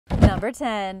Number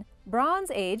 10. Bronze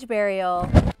Age Burial.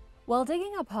 While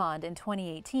digging a pond in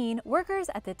 2018, workers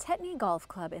at the Tetney Golf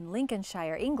Club in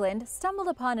Lincolnshire, England, stumbled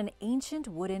upon an ancient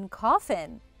wooden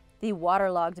coffin. The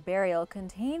waterlogged burial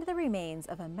contained the remains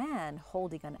of a man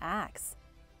holding an axe.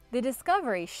 The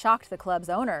discovery shocked the club's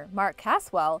owner, Mark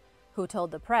Caswell, who told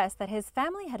the press that his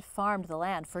family had farmed the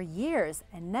land for years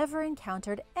and never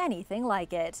encountered anything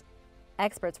like it.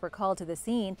 Experts were called to the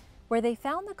scene, where they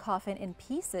found the coffin in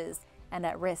pieces and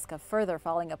at risk of further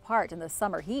falling apart in the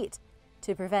summer heat.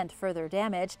 To prevent further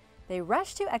damage, they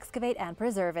rushed to excavate and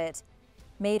preserve it.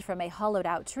 Made from a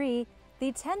hollowed-out tree,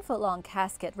 the 10-foot-long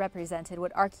casket represented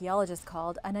what archaeologists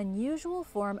called an unusual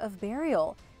form of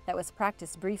burial that was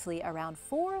practiced briefly around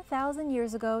 4,000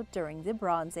 years ago during the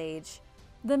Bronze Age.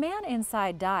 The man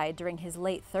inside died during his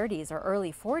late 30s or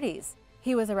early 40s.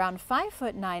 He was around 5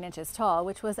 foot 9 inches tall,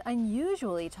 which was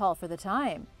unusually tall for the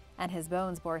time, and his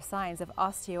bones bore signs of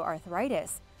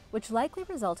osteoarthritis, which likely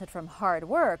resulted from hard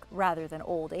work rather than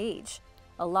old age.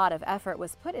 A lot of effort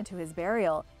was put into his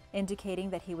burial,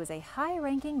 indicating that he was a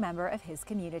high-ranking member of his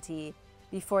community.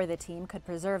 Before the team could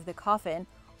preserve the coffin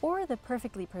or the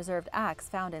perfectly preserved axe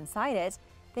found inside it,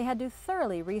 they had to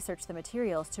thoroughly research the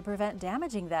materials to prevent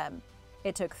damaging them.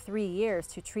 It took 3 years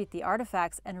to treat the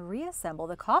artifacts and reassemble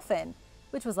the coffin,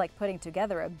 which was like putting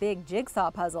together a big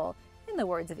jigsaw puzzle, in the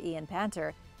words of Ian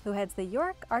Panter, who heads the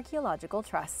York Archaeological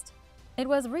Trust. It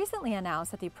was recently announced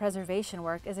that the preservation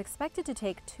work is expected to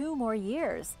take 2 more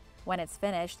years. When it's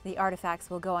finished, the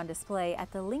artifacts will go on display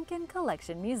at the Lincoln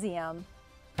Collection Museum.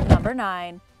 Number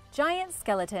 9. Giant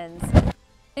Skeletons.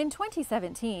 In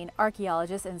 2017,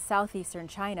 archaeologists in southeastern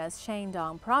China's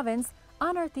Shandong province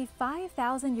unearthed the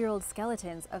 5,000-year-old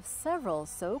skeletons of several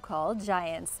so-called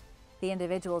giants. The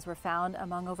individuals were found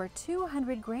among over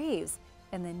 200 graves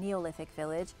in the Neolithic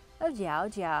village of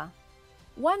Jiaojia.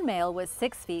 One male was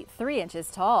 6 feet 3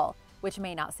 inches tall, which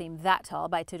may not seem that tall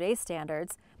by today's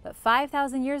standards, but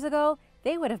 5,000 years ago,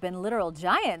 they would have been literal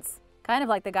giants, kind of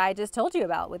like the guy I just told you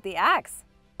about with the axe.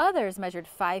 Others measured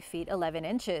 5 feet 11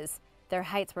 inches. Their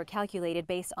heights were calculated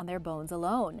based on their bones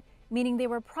alone, meaning they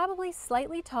were probably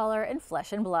slightly taller in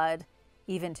flesh and blood.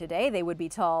 Even today they would be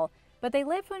tall, but they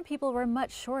lived when people were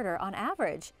much shorter on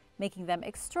average, making them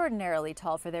extraordinarily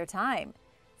tall for their time.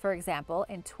 For example,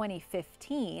 in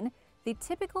 2015, the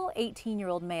typical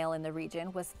 18-year-old male in the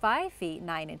region was 5 feet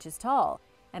 9 inches tall,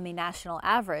 and the national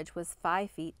average was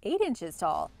 5 feet 8 inches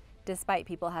tall, despite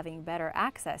people having better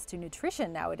access to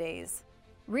nutrition nowadays.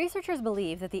 Researchers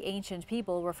believe that the ancient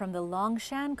people were from the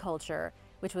Longshan culture,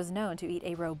 which was known to eat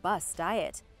a robust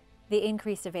diet. The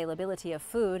increased availability of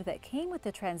food that came with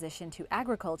the transition to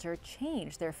agriculture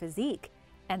changed their physique,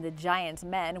 and the giant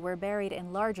men were buried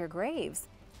in larger graves,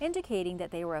 indicating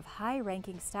that they were of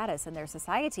high-ranking status in their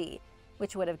society,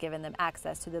 which would have given them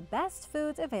access to the best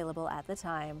foods available at the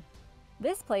time.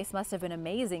 This place must have been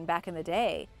amazing back in the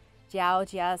day.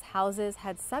 Jiaojia's houses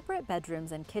had separate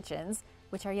bedrooms and kitchens,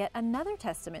 which are yet another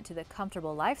testament to the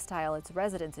comfortable lifestyle its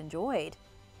residents enjoyed.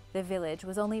 The village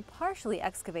was only partially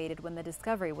excavated when the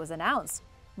discovery was announced,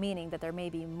 meaning that there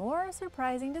may be more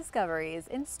surprising discoveries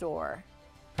in store.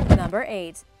 Number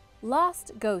 8.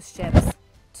 Lost Ghost Ships.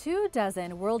 24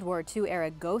 World War II-era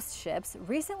ghost ships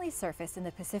recently surfaced in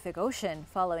the Pacific Ocean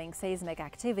following seismic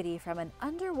activity from an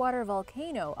underwater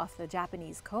volcano off the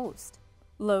Japanese coast.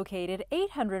 Located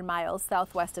 800 miles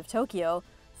southwest of Tokyo,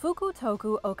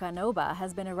 Fukutoku Okanoba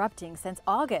has been erupting since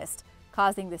August,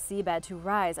 causing the seabed to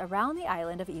rise around the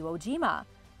island of Iwo Jima.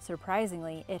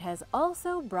 Surprisingly, it has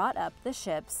also brought up the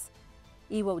ships.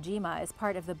 Iwo Jima is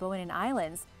part of the Bonin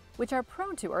Islands, which are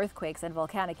prone to earthquakes and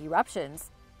volcanic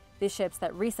eruptions. The ships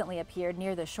that recently appeared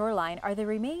near the shoreline are the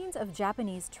remains of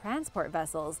Japanese transport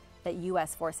vessels that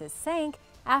U.S. forces sank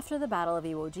after the Battle of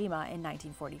Iwo Jima in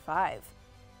 1945.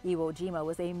 Iwo Jima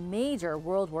was a major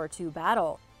World War II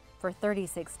battle. For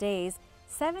 36 days,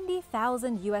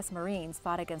 70,000 U.S. Marines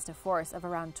fought against a force of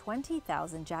around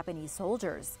 20,000 Japanese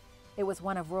soldiers. It was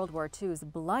one of World War II's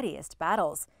bloodiest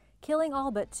battles, killing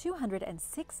all but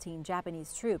 216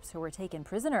 Japanese troops who were taken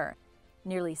prisoner.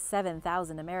 Nearly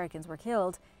 7,000 Americans were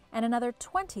killed, and another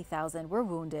 20,000 were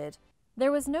wounded.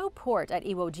 There was no port at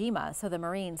Iwo Jima, so the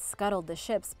Marines scuttled the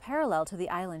ships parallel to the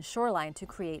island's shoreline to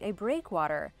create a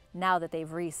breakwater. Now that they've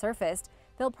resurfaced,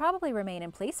 they'll probably remain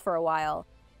in place for a while.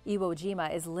 Iwo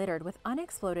Jima is littered with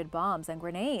unexploded bombs and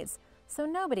grenades, so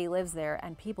nobody lives there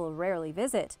and people rarely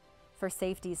visit. For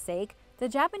safety's sake, the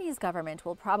Japanese government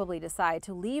will probably decide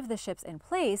to leave the ships in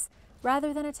place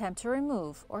rather than attempt to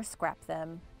remove or scrap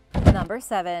them. Number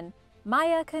 7.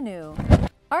 Maya Canoe.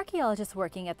 Archaeologists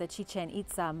working at the Chichen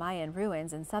Itza Mayan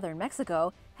ruins in southern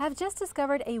Mexico have just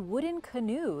discovered a wooden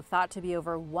canoe thought to be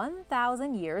over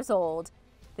 1,000 years old.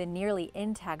 The nearly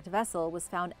intact vessel was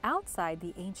found outside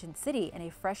the ancient city in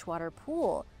a freshwater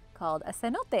pool called a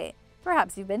cenote.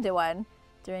 Perhaps you've been to one.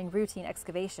 During routine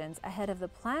excavations ahead of the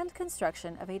planned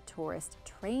construction of a tourist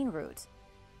train route.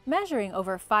 Measuring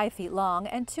over 5 feet long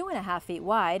and 2.5 feet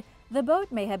wide, the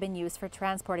boat may have been used for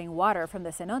transporting water from the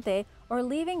cenote or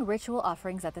leaving ritual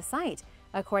offerings at the site,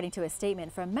 according to a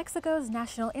statement from Mexico's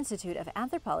National Institute of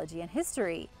Anthropology and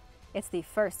History. It's the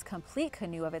first complete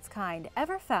canoe of its kind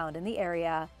ever found in the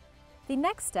area. The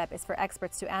next step is for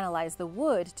experts to analyze the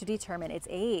wood to determine its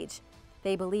age.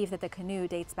 They believe that the canoe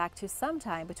dates back to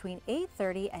sometime between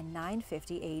 830 and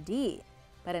 950 AD.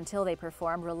 But until they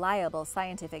perform reliable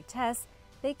scientific tests,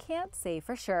 they can't say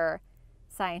for sure.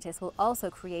 Scientists will also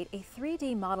create a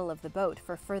 3D model of the boat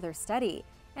for further study,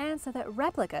 and so that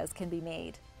replicas can be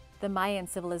made. The Mayan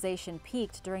civilization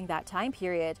peaked during that time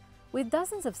period, with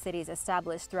dozens of cities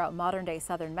established throughout modern-day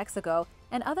southern Mexico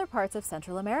and other parts of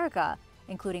Central America,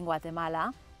 including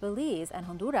Guatemala, Belize, and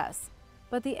Honduras.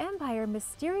 But the empire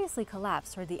mysteriously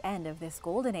collapsed toward the end of this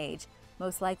golden age,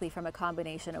 most likely from a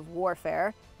combination of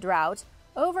warfare, drought,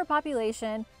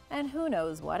 overpopulation, and who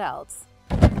knows what else.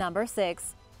 Number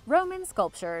 6. Roman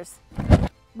sculptures.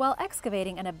 While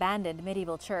excavating an abandoned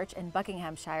medieval church in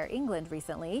Buckinghamshire, England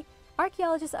recently,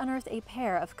 archaeologists unearthed a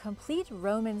pair of complete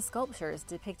Roman sculptures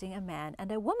depicting a man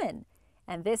and a woman.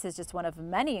 And this is just one of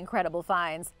many incredible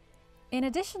finds. In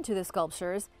addition to the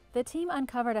sculptures, the team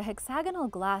uncovered a hexagonal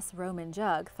glass Roman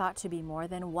jug thought to be more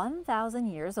than 1,000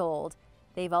 years old.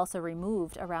 They've also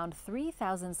removed around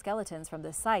 3,000 skeletons from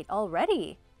the site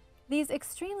already. These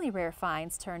extremely rare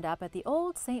finds turned up at the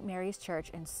old St. Mary's Church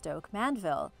in Stoke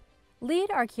Mandeville. Lead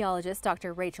archaeologist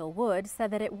Dr. Rachel Wood said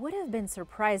that it would have been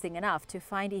surprising enough to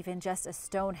find even just a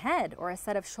stone head or a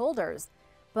set of shoulders,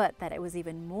 but that it was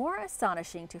even more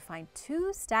astonishing to find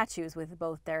 2 statues with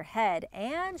both their head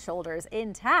and shoulders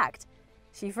intact.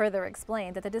 She further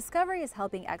explained that the discovery is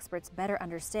helping experts better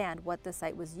understand what the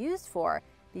site was used for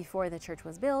before the church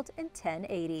was built in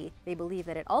 1080. They believe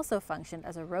that it also functioned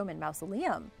as a Roman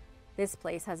mausoleum. This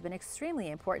place has been extremely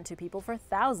important to people for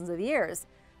thousands of years,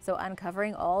 so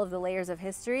uncovering all of the layers of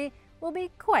history will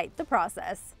be quite the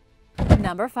process.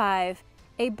 Number 5.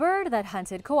 A bird that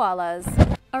hunted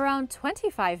koalas. Around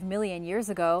 25 million years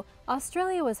ago,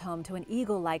 Australia was home to an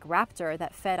eagle-like raptor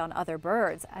that fed on other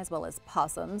birds, as well as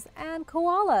possums and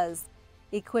koalas.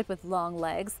 Equipped with long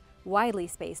legs, widely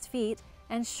spaced feet,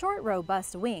 and short,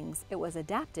 robust wings, it was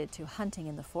adapted to hunting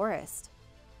in the forest.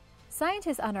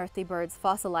 Scientists unearthed the bird's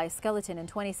fossilized skeleton in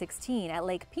 2016 at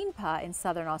Lake Pinpa in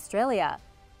southern Australia.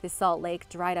 The salt lake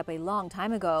dried up a long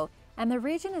time ago, and the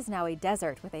region is now a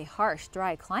desert with a harsh,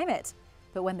 dry climate.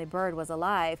 But when the bird was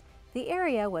alive, the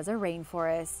area was a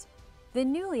rainforest. The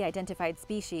newly identified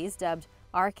species, dubbed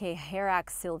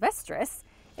Archaeological sylvestris,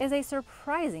 is a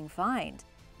surprising find.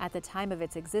 At the time of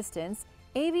its existence,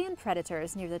 avian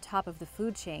predators near the top of the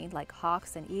food chain, like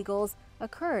hawks and eagles,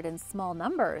 occurred in small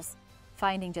numbers.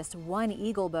 Finding just one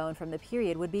eagle bone from the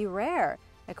period would be rare,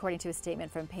 according to a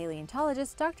statement from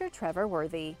paleontologist Dr. Trevor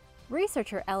Worthy.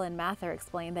 Researcher Ellen Mather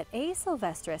explained that A.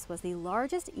 sylvestris was the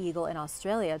largest eagle in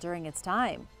Australia during its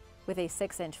time. With a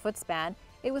 6-inch footspan,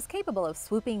 it was capable of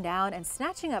swooping down and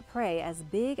snatching up prey as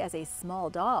big as a small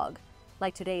dog.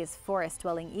 Like today's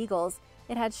forest-dwelling eagles,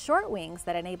 it had short wings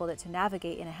that enabled it to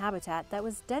navigate in a habitat that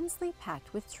was densely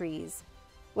packed with trees.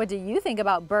 What do you think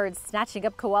about birds snatching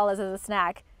up koalas as a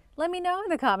snack? Let me know in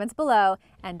the comments below,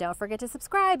 and don't forget to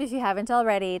subscribe if you haven't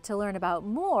already to learn about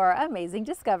more amazing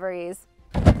discoveries.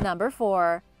 Number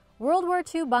 4. World War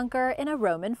II bunker in a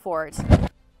Roman fort.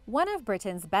 One of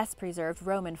Britain's best-preserved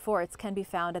Roman forts can be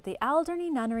found at the Alderney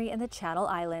Nunnery in the Channel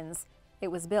Islands.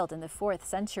 It was built in the 4th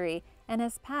century and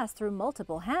has passed through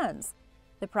multiple hands.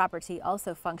 The property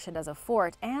also functioned as a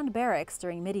fort and barracks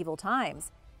during medieval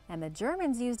times, and the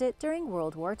Germans used it during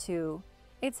World War II.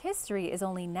 Its history is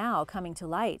only now coming to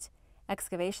light.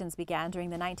 Excavations began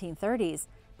during the 1930s,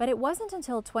 but it wasn't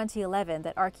until 2011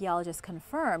 that archaeologists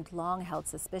confirmed long-held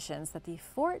suspicions that the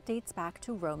fort dates back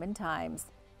to Roman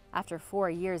times. After 4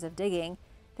 years of digging,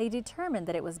 they determined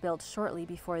that it was built shortly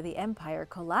before the empire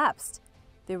collapsed.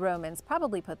 The Romans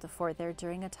probably put the fort there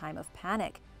during a time of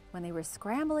panic, when they were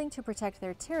scrambling to protect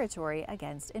their territory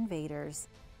against invaders.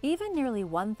 Even nearly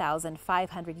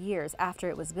 1,500 years after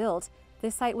it was built,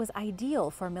 this site was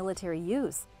ideal for military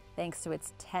use, thanks to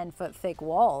its 10-foot thick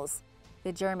walls.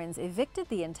 The Germans evicted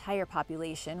the entire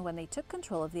population when they took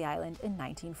control of the island in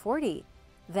 1940.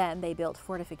 Then they built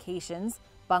fortifications,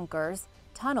 bunkers,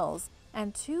 tunnels,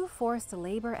 and 2 forced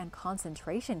labor and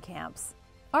concentration camps.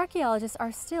 Archaeologists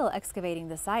are still excavating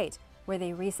the site, where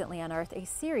they recently unearthed a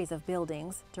series of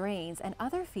buildings, drains, and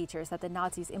other features that the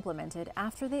Nazis implemented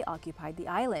after they occupied the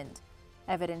island.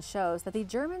 Evidence shows that the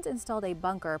Germans installed a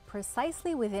bunker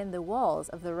precisely within the walls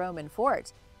of the Roman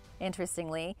fort.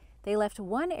 Interestingly, they left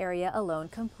one area alone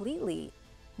completely.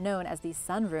 Known as the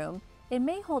sunroom, it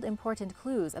may hold important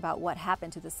clues about what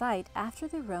happened to the site after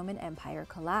the Roman Empire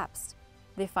collapsed.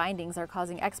 The findings are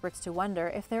causing experts to wonder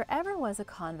if there ever was a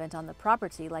convent on the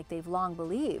property like they've long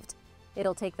believed.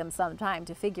 It'll take them some time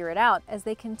to figure it out as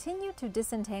they continue to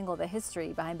disentangle the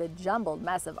history behind the jumbled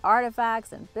mess of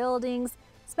artifacts and buildings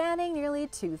spanning nearly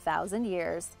 2,000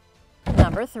 years.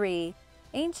 Number 3.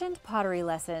 Ancient pottery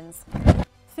lessons.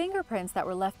 Fingerprints that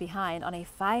were left behind on a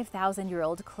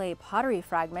 5,000-year-old clay pottery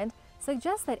fragment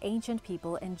suggest that ancient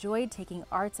people enjoyed taking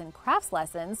arts and crafts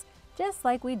lessons just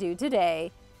like we do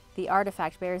today. The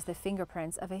artifact bears the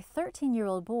fingerprints of a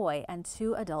 13-year-old boy and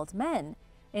 2 adult men,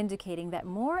 indicating that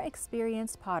more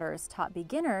experienced potters taught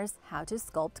beginners how to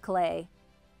sculpt clay.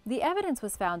 The evidence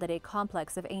was found at a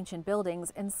complex of ancient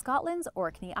buildings in Scotland's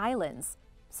Orkney Islands.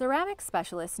 Ceramic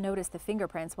specialists noticed the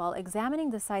fingerprints while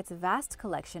examining the site's vast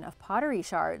collection of pottery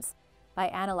shards. By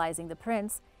analyzing the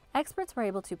prints, experts were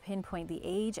able to pinpoint the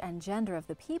age and gender of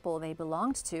the people they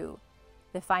belonged to.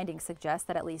 The findings suggest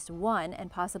that at least 1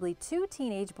 and possibly 2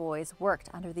 teenage boys worked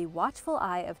under the watchful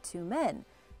eye of 2 men,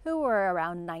 who were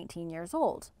around 19 years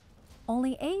old.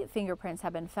 Only 8 fingerprints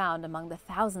have been found among the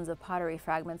thousands of pottery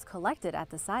fragments collected at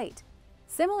the site.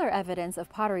 Similar evidence of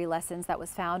pottery lessons that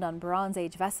was found on Bronze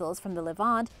Age vessels from the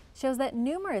Levant shows that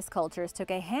numerous cultures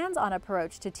took a hands-on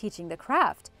approach to teaching the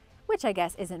craft, which I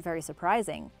guess isn't very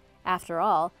surprising. After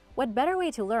all, what better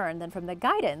way to learn than from the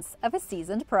guidance of a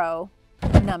seasoned pro?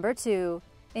 Number 2.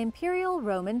 Imperial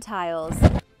Roman tiles.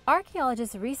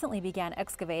 Archaeologists recently began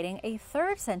excavating a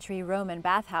 3rd century Roman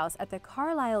bathhouse at the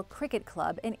Carlisle Cricket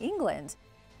Club in England.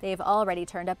 They've already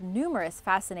turned up numerous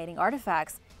fascinating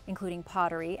artifacts, including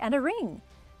pottery and a ring.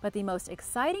 But the most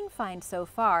exciting find so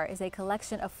far is a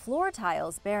collection of floor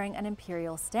tiles bearing an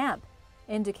imperial stamp,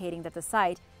 indicating that the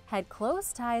site had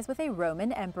close ties with a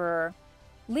Roman emperor.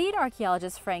 Lead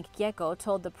archaeologist Frank Giecco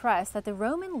told the press that the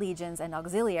Roman legions and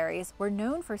auxiliaries were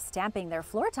known for stamping their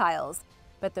floor tiles,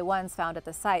 but the ones found at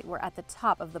the site were at the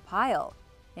top of the pile.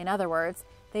 In other words,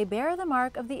 they bear the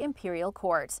mark of the imperial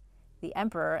court, the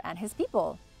emperor and his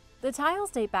people. The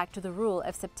tiles date back to the rule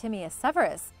of Septimius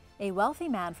Severus, a wealthy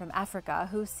man from Africa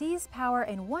who seized power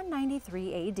in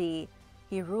 193 AD.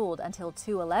 He ruled until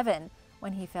 211,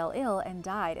 when he fell ill and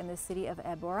died in the city of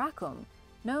Eboracum,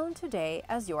 known today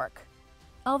as York.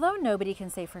 Although nobody can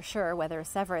say for sure whether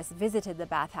Severus visited the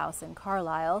bathhouse in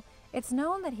Carlisle, it's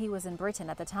known that he was in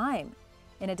Britain at the time.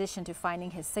 In addition to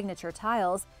finding his signature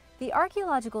tiles, the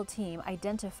archaeological team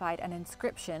identified an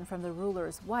inscription from the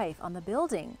ruler's wife on the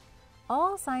building.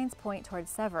 All signs point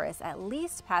towards Severus at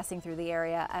least passing through the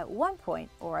area at one point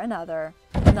or another.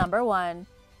 Number 1.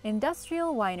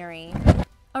 Industrial winery.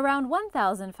 Around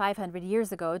 1,500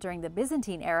 years ago during the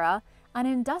Byzantine era, an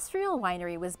industrial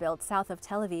winery was built south of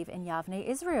Tel Aviv in Yavne,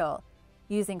 Israel.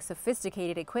 Using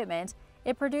sophisticated equipment,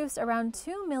 it produced around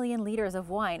 2 million liters of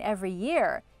wine every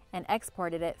year and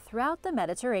exported it throughout the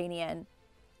Mediterranean.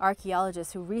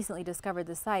 Archaeologists who recently discovered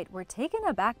the site were taken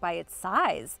aback by its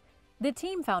size. The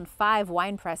team found 5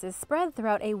 wine presses spread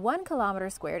throughout a 1-kilometer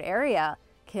squared area,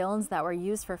 kilns that were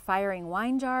used for firing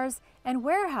wine jars, and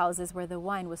warehouses where the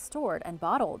wine was stored and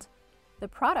bottled. The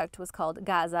product was called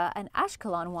Gaza and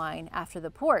Ashkelon wine after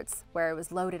the ports, where it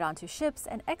was loaded onto ships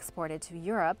and exported to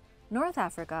Europe, North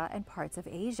Africa, and parts of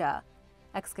Asia.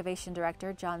 Excavation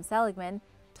director John Seligman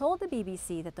told the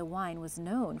BBC that the wine was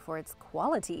known for its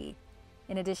quality.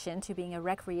 In addition to being a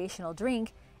recreational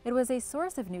drink, it was a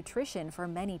source of nutrition for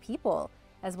many people,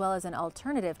 as well as an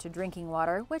alternative to drinking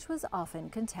water, which was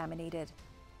often contaminated.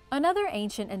 Another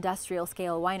ancient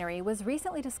industrial-scale winery was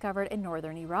recently discovered in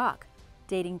northern Iraq.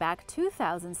 Dating back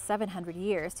 2,700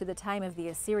 years to the time of the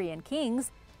Assyrian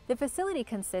kings, the facility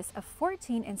consists of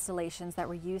 14 installations that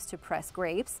were used to press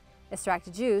grapes,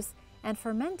 extract juice, and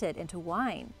ferment it into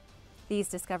wine. These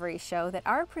discoveries show that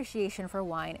our appreciation for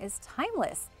wine is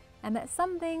timeless and that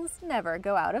some things never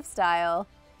go out of style.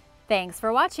 Thanks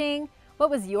for watching! What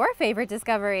was your favorite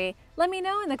discovery? Let me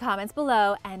know in the comments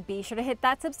below, and be sure to hit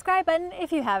that subscribe button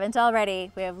if you haven't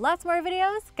already. We have lots more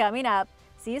videos coming up.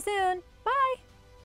 See you soon! Bye!